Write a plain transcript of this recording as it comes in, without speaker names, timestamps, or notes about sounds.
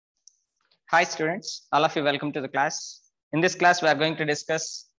Hi students, all of you welcome to the class. In this class, we are going to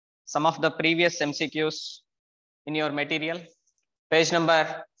discuss some of the previous MCQs in your material. Page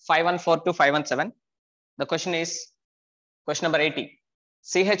number 514 to 517. The question is question number 80.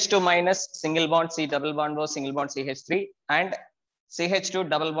 CH2 minus single bond C double bond O single bond CH3 and CH2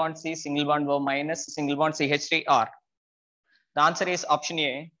 double bond C single bond O minus single bond CH3 are. The answer is option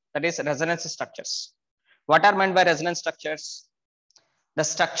A, that is resonance structures. What are meant by resonance structures? The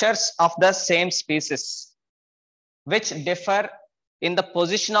structures of the same species which differ in the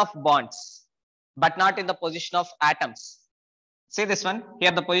position of bonds but not in the position of atoms. See this one,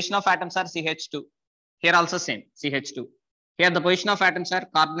 here the position of atoms are CH2, here also same CH2. Here the position of atoms are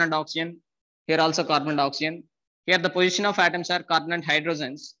carbon and oxygen, here also carbon and oxygen. Here the position of atoms are carbon and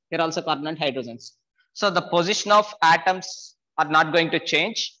hydrogens, here also carbon and hydrogens. So the position of atoms are not going to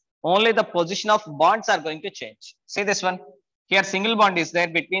change, only the position of bonds are going to change. See this one, here single bond is there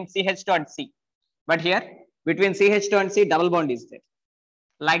between CH2 and C, but here between CH2 and C double bond is there.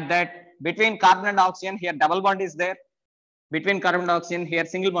 Like that, between carbon and oxygen here double bond is there, between carbon and oxygen here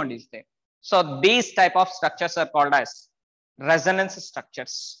single bond is there. So these type of structures are called as resonance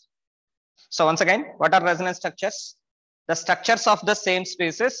structures. So once again, what are resonance structures? The structures of the same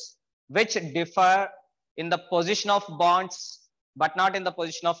species which differ in the position of bonds but not in the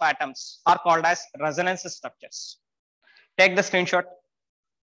position of atoms are called as resonance structures. Take the screenshot.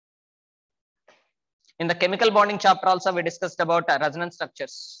 In the chemical bonding chapter also we discussed about resonance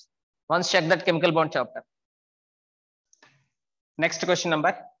structures. Once check that chemical bond chapter. Next question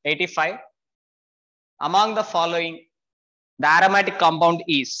number 85. Among the following, the aromatic compound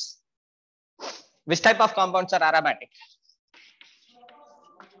is. Which type of compounds are aromatic?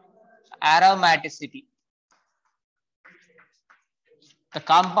 Aromaticity. The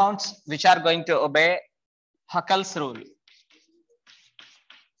compounds which are going to obey Huckel's rule.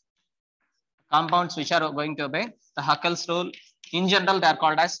 Compounds which are going to obey the Huckel's rule, in general they are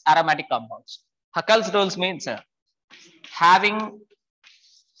called as aromatic compounds. Huckel's rules means having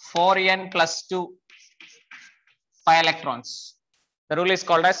 4n plus 2 pi electrons. The rule is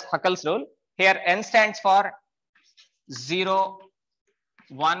called as Huckel's rule. Here n stands for 0,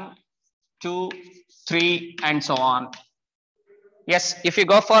 1, 2, 3 and so on. Yes, if you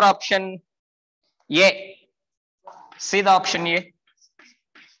go for option A, see the option A.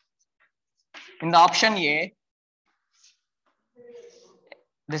 In the option A,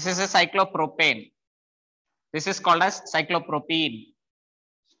 this is a cyclopropane. This is called as cyclopropene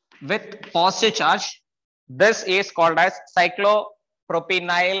with positive charge. This is called as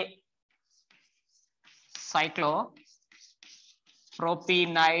cyclopropyl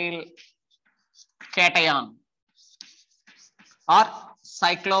cation or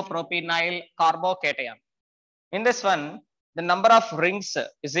cyclopropyl carbocation. In this one, the number of rings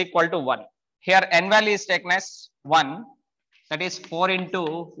is equal to 1. Here n value is taken as 1, that is 4 into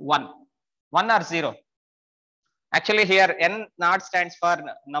 1. 1 or 0. Actually here n not stands for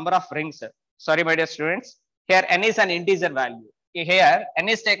number of rings. Sorry my dear students. Here n is an integer value. Here n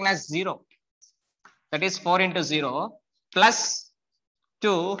is taken as 0. That is 4 into 0 plus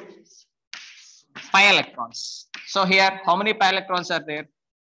 2 pi electrons. So here how many pi electrons are there?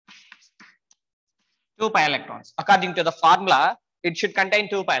 2 pi electrons. According to the formula, it should contain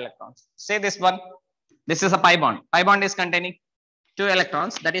 2 pi electrons. Say this one. This is a pi bond. Pi bond is containing 2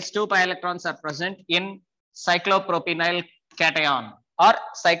 electrons. That is 2 pi electrons are present in cyclopropyl cation or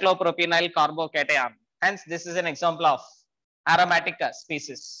cyclopropyl carbocation. Hence, this is an example of aromatic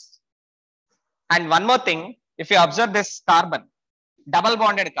species. And one more thing, if you observe this carbon, double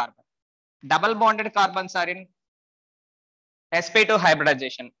bonded carbon. Double bonded carbons are in sp2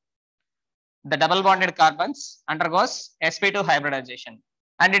 hybridization. The double bonded carbons undergoes sp2 hybridization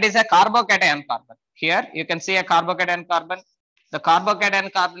and it is a carbocation carbon. Here you can see a carbocation carbon. The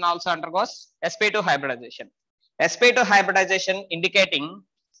carbocation carbon also undergoes sp2 hybridization. sp2 hybridization indicating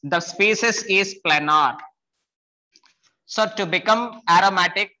the species is planar. So to become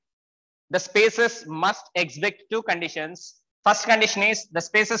aromatic, the species must exhibit two conditions. First condition is the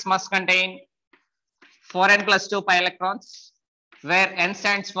species must contain 4n plus 2 pi electrons, where n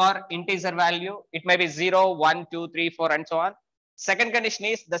stands for integer value. It may be 0, 1, 2, 3, 4 and so on. Second condition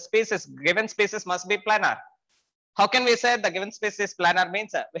is the species, given species must be planar. How can we say the given species is planar?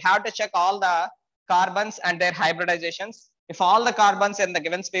 Means we have to check all the carbons and their hybridizations. If all the carbons in the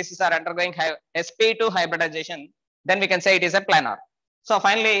given species are undergoing sp2 hybridization, then we can say it is a planar. So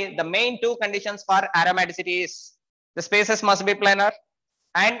finally, the main two conditions for aromaticity is the species must be planar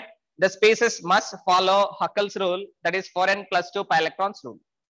and the species must follow Huckel's rule, that is 4n plus 2 pi electrons rule.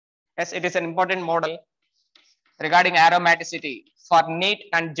 Yes, it is an important model regarding aromaticity for NEET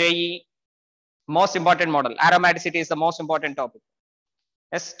and JEE Most important model. Aromaticity is the most important topic.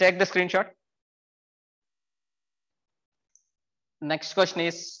 Let's take the screenshot. Next question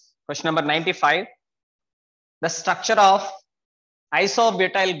is question number 95. The structure of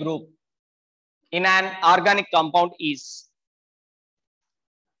isobutyl group in an organic compound is.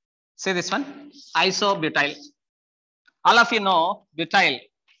 See this one, isobutyl. All of you know butyl.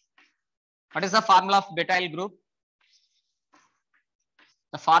 What is the formula of butyl group?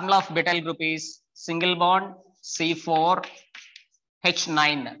 The formula of butyl group is single bond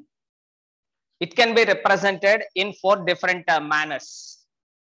C4H9. It can be represented in 4 different manners.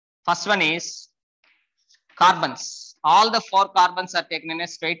 First one is carbons. All the 4 carbons are taken in a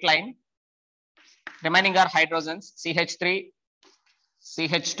straight line. Remaining are hydrogens, CH3,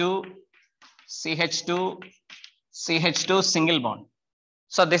 CH2, CH2, CH2, single bond.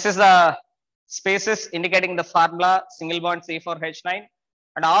 So this is the spaces indicating the formula single bond C4H9,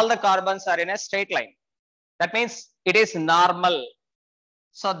 and all the carbons are in a straight line. That means it is normal.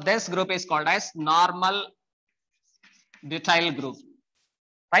 So this group is called as normal butyl group,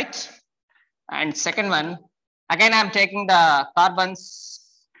 right? And second one, again I am taking the carbons,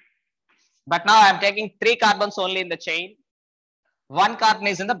 but now I am taking 3 carbons only in the chain. 1 carbon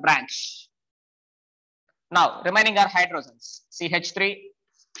is in the branch. Now remaining are hydrogens, CH3,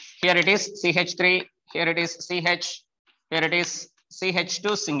 here it is CH3, here it is CH, here it is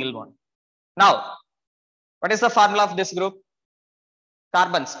CH2 single bond. Now, what is the formula of this group?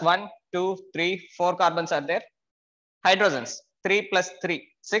 Carbons, 1, 2, 3, 4 carbons are there. Hydrogens, 3 plus 3,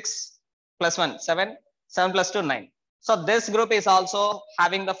 6 plus 1, 7, 7 plus 2, 9. So this group is also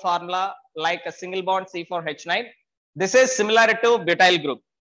having the formula like a single bond C4H9. This is similar to butyl group.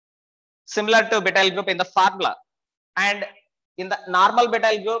 Similar to butyl group in the formula. And in the normal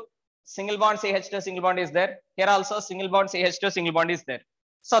butyl group, single bond CH2 single bond is there. Here also single bond CH2 single bond is there.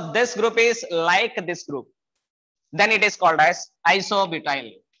 So this group is like this group. Then it is called as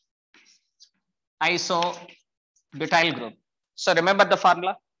isobutyl. Isobutyl group. So remember the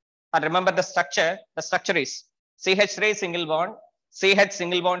formula or remember the structure. The structure is CH3 single bond, CH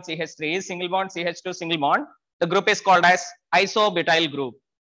single bond, CH3 single bond, CH2 single bond. The group is called as isobutyl group.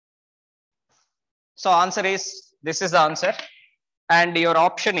 So answer is, this is the answer. And your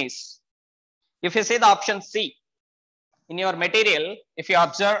option is, if you see the option C in your material, if you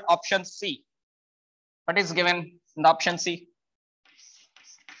observe option C, what is given in the option C?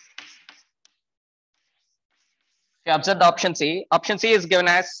 If you observe the option C is given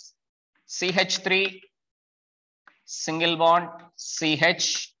as CH3 single bond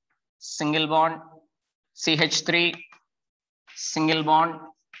CH single bond CH3 single bond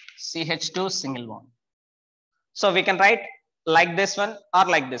CH2 single bond. So we can write like this one or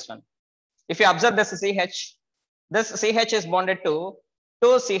like this one. If you observe this CH is bonded to 2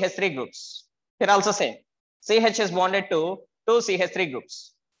 CH3 groups. Here also same. CH is bonded to 2 CH3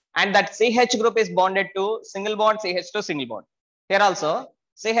 groups. And that CH group is bonded to single bond CH2 single bond. Here also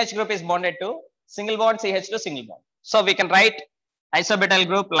CH group is bonded to single bond CH2 single bond. So we can write isobutyl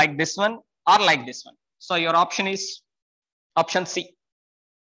group like this one or like this one. So your option is option C.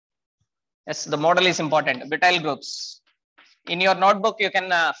 Yes, the model is important. Butyl groups. In your notebook, you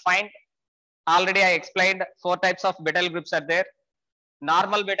can find, already I explained 4 types of butyl groups are there.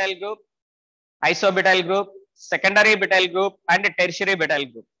 Normal butyl group, isobutyl group, secondary butyl group, and tertiary butyl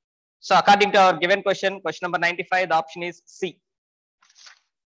group. So according to our given question number 95, the option is C.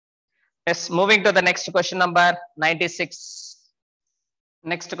 Yes, moving to the next question number 96.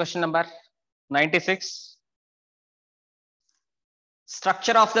 Next question number 96.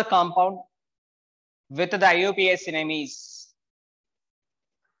 Structure of the compound with the IUPAC name is.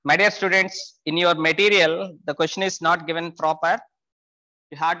 My dear students, in your material, the question is not given proper.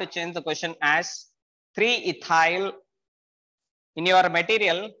 You have to change the question as 3-ethyl. In your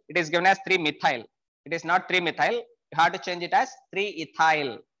material, it is given as 3-methyl. It is not 3-methyl. You have to change it as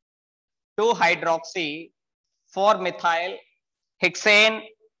 3-ethyl. 2-hydroxy, 4-methyl, hexane,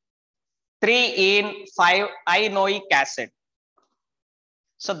 3-ene-5-inoic acid.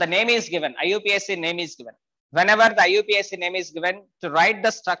 So the name is given, IUPAC name is given. Whenever the IUPAC name is given, to write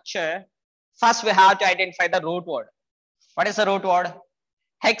the structure, first we have to identify the root word. What is the root word?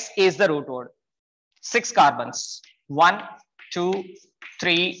 Hex is the root word. 6 carbons. 1, 2,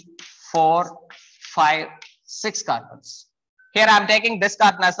 3, 4, 5, 6 carbons. Here I am taking this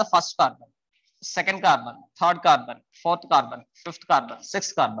carbon as the first carbon, second carbon, third carbon, fourth carbon, fifth carbon,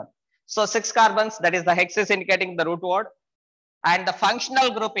 sixth carbon. So 6 carbons, that is the hex is indicating the root word. And the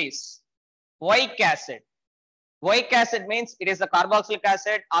functional group is oic acid. Oic acid means it is the carboxylic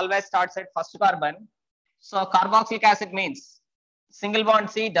acid, always starts at first carbon. So carboxylic acid means single bond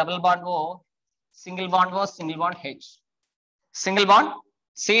C, double bond O, single bond O, single bond H. Single bond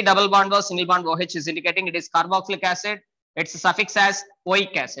C double bond O, single bond OH is indicating it is carboxylic acid. Its suffix as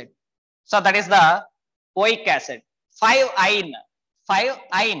oic acid. So that is the oic acid. 5-ine.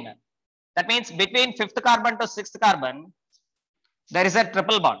 5-ine. That means between 5th carbon to 6th carbon, there is a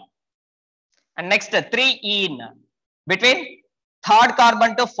triple bond. And next 3-ene. Between 3rd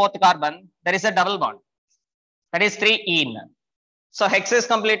carbon to 4th carbon, there is a double bond. That is 3-ene. So hex is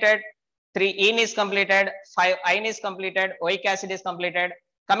completed, 3-ene is completed, 5-ine is completed, oic acid is completed.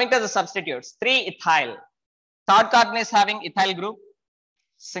 Coming to the substitutes, 3-ethyl. 3rd carbon is having ethyl group,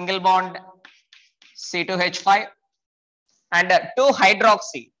 single bond C2H5, and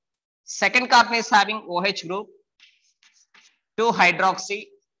 2-hydroxy. 2nd carbon is having OH group, 2-hydroxy,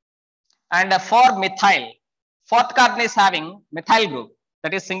 and 4-methyl. 4th carbon is having methyl group,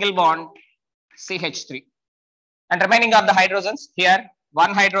 that is single bond CH3. And remaining of the hydrogens, here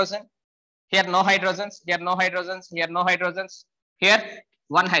 1 hydrogen, here no hydrogens, here no hydrogens, here no hydrogens, here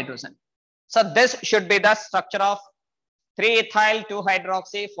 1 hydrogen. So this should be the structure of 3-ethyl,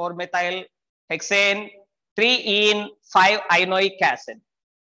 2-hydroxy, 4-methyl hexane, 3-ene, 5-inoic acid.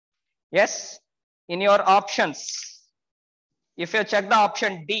 Yes, in your options, if you check the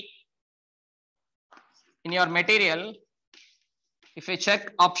option D, in your material, if you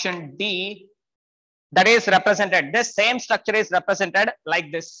check option D, that is represented, this same structure is represented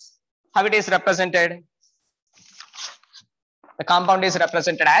like this. How it is represented? The compound is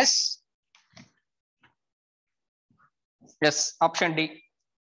represented as, yes, option D.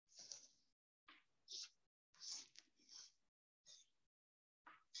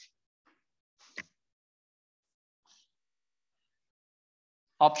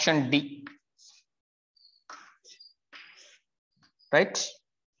 Option D. Right?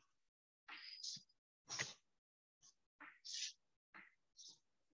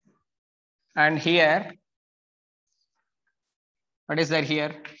 And here, what is there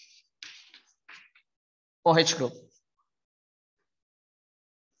here? OH group.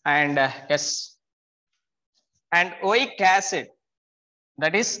 And yes, and oic acid,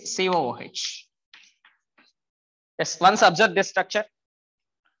 that is COOH. Yes, once observe this structure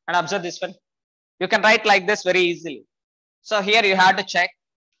and observe this one. You can write like this very easily. So here you have to check.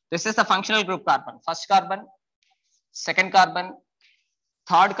 This is the functional group carbon. 1st carbon, 2nd carbon,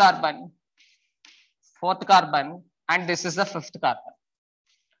 3rd carbon, 4th carbon, and this is the 5th carbon.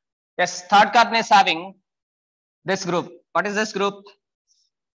 Yes, 3rd carbon is having this group. What is this group?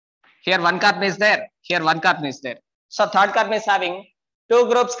 Here 1 carbon is there. Here 1 carbon is there. So 3rd carbon is having 2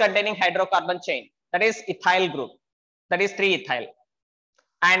 groups containing hydrocarbon chain. That is ethyl group. That is 3-ethyl.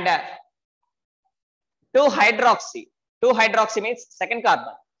 And 2-hydroxy. 2-hydroxy means 2nd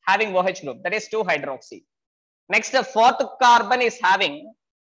carbon having OH group. That is 2-hydroxy. Next, the 4th carbon is having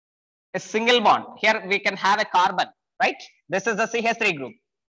a single bond. Here we can have a carbon, right? This is the CH3 group.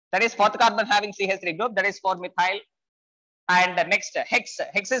 That is 4th carbon having CH3 group. That is 4-methyl. And next, hex.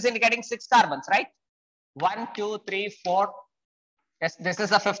 Hex is indicating 6 carbons, right? 1, 2, 3, 4. Yes, this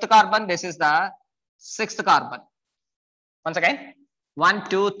is the 5th carbon. This is the 6th carbon. Once again, 1,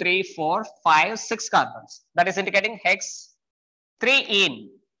 2, 3, 4, 5, 6 carbons. That is indicating hex. 3-ene.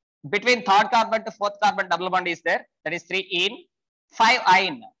 Between 3rd carbon to 4th carbon, double bond is there. That is 3-ene.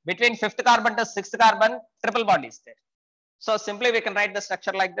 5-ine. Between 5th carbon to 6th carbon, triple bond is there. So simply we can write the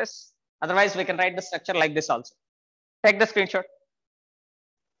structure like this. Otherwise, we can write the structure like this also. Take the screenshot.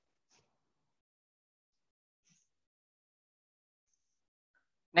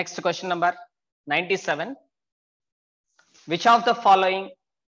 Next question number 97. Which of the following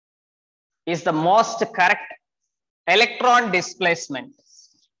is the most correct electron displacement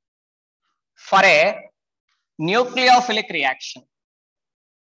for a nucleophilic reaction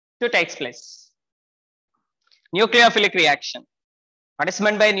to take place? Nucleophilic reaction. What is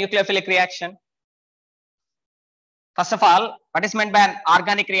meant by a nucleophilic reaction? First of all, what is meant by an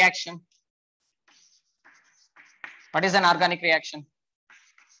organic reaction? What is an organic reaction?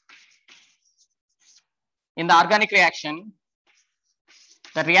 In the organic reaction,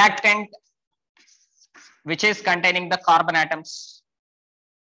 the reactant which is containing the carbon atoms.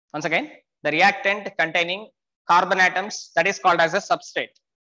 Once again, the reactant containing carbon atoms, that is called as a substrate.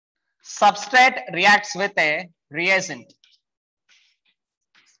 Substrate reacts with a reagent.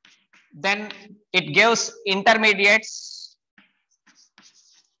 Then it gives intermediates,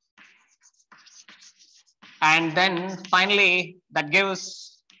 and then finally that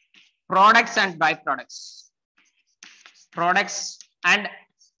gives products and byproducts. Products and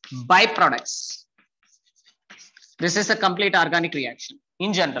byproducts. This is a complete organic reaction.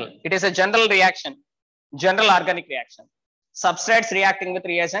 In general, it is a general reaction, general organic reaction. Substrates reacting with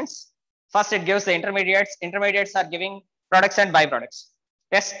reagents, First, it gives the intermediates. Intermediates are giving products and byproducts.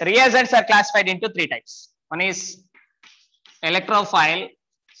 Yes, reagents are classified into three types. One is electrophile.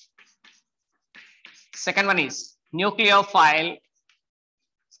 Second one is nucleophile.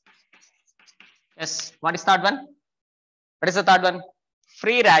 Yes, what is third one? What is the third one?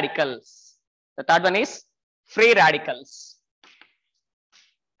 Free radicals. The third one is free radicals.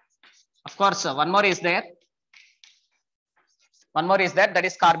 Of course, one more is there. One more is there, that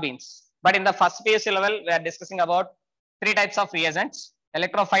is carbenes. But in the first PUC level, we are discussing about three types of reagents: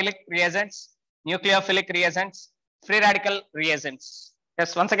 electrophilic reagents, nucleophilic reagents, free radical reagents.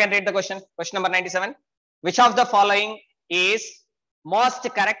 Yes, once again read the question. Question number 97. Which of the following is most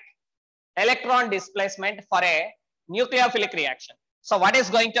correct electron displacement for a nucleophilic reaction? So what is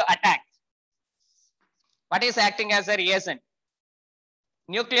going to attack? What is acting as a reagent?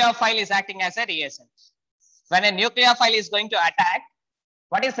 Nucleophile is acting as a reagent. When a nucleophile is going to attack,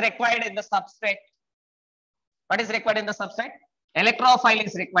 what is required in the substrate? What is required in the substrate? Electrophile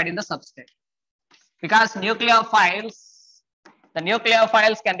is required in the substrate. Because nucleophiles, the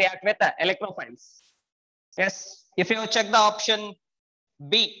nucleophiles can react with the electrophiles. Yes, if you check the option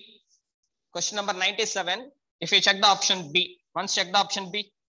B, question number 97, if you check the option B, once check the option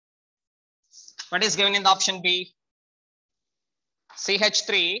B, what is given in the option B?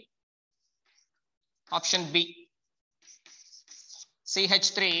 CH3, option B,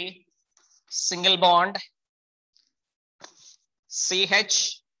 CH3, single bond,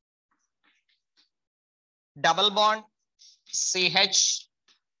 CH, double bond, CH,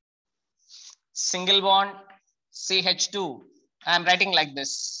 single bond, CH2. I am writing like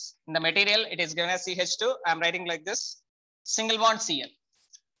this. In the material, it is given as CH2. I am writing like this, single bond Cl.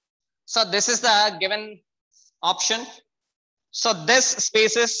 So this is the given option. So this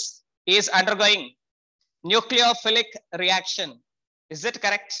species is undergoing nucleophilic reaction. Is it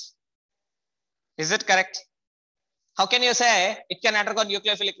correct? Is it correct? How can you say it can undergo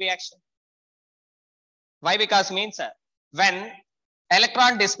nucleophilic reaction? Why? Because means when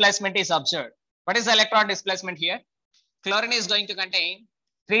electron displacement is observed. What is the electron displacement here? Chlorine is going to contain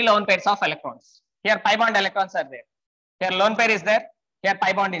 3 lone pairs of electrons. Here pi bond electrons are there. Here lone pair is there. Here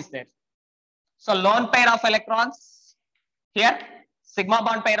pi bond is there. So lone pair of electrons. Here sigma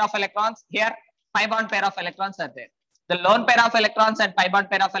bond pair of electrons. Here pi bond pair of electrons are there. The lone pair of electrons and pi bond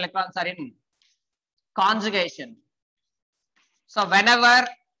pair of electrons are in conjugation. So whenever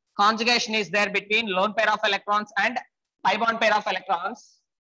conjugation is there between lone pair of electrons and pi bond pair of electrons,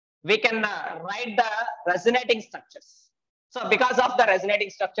 we can write the resonating structures. So because of the resonating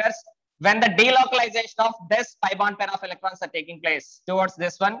structures, when the delocalization of this pi bond pair of electrons are taking place towards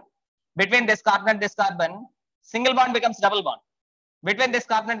this one, between this carbon and this carbon, single bond becomes double bond. Between this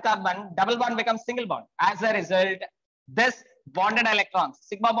carbon and carbon, double bond becomes single bond. As a result, this bonded electrons,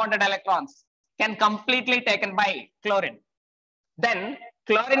 sigma bonded electrons, can completely taken by chlorine. Then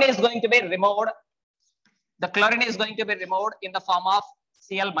chlorine is going to be removed. The chlorine is going to be removed in the form of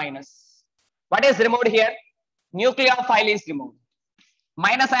Cl minus. What is removed here? Nucleophile is removed.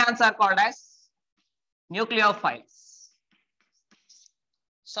 Minus ions are called as nucleophiles.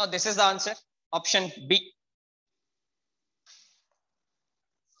 So this is the answer, option B.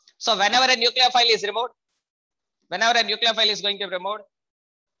 So whenever a nucleophile is removed, whenever a nucleophile is going to be removed,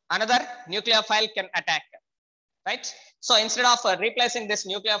 another nucleophile can attack, right? So instead of replacing this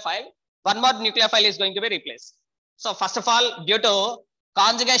nucleophile, one more nucleophile is going to be replaced. So first of all, due to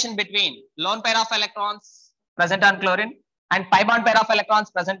conjugation between lone pair of electrons present on chlorine and pi bond pair of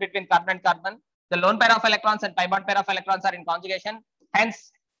electrons present between carbon and carbon, the lone pair of electrons and pi bond pair of electrons are in conjugation.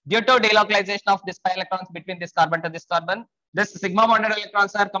 Hence, due to delocalization of this pi electrons between this carbon to this carbon, this sigma bonded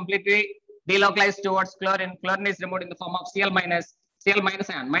electrons are completely delocalized towards chlorine. Chlorine is removed in the form of Cl minus. Cl minus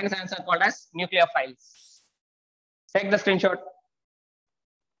ion. Minus ions are called as nucleophiles. Take the screenshot.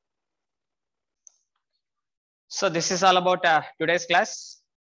 So this is all about today's class.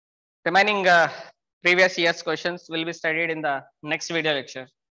 Remaining previous year's questions will be studied in the next video lecture.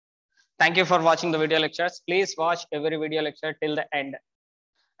 Thank you for watching the video lectures. Please watch every video lecture till the end.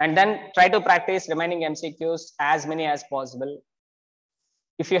 And then try to practice remaining MCQs as many as possible.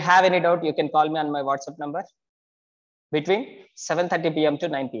 If you have any doubt, you can call me on my WhatsApp number between 7:30 p.m. to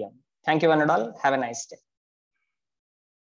 9 p.m. Thank you one and all. Have a nice day.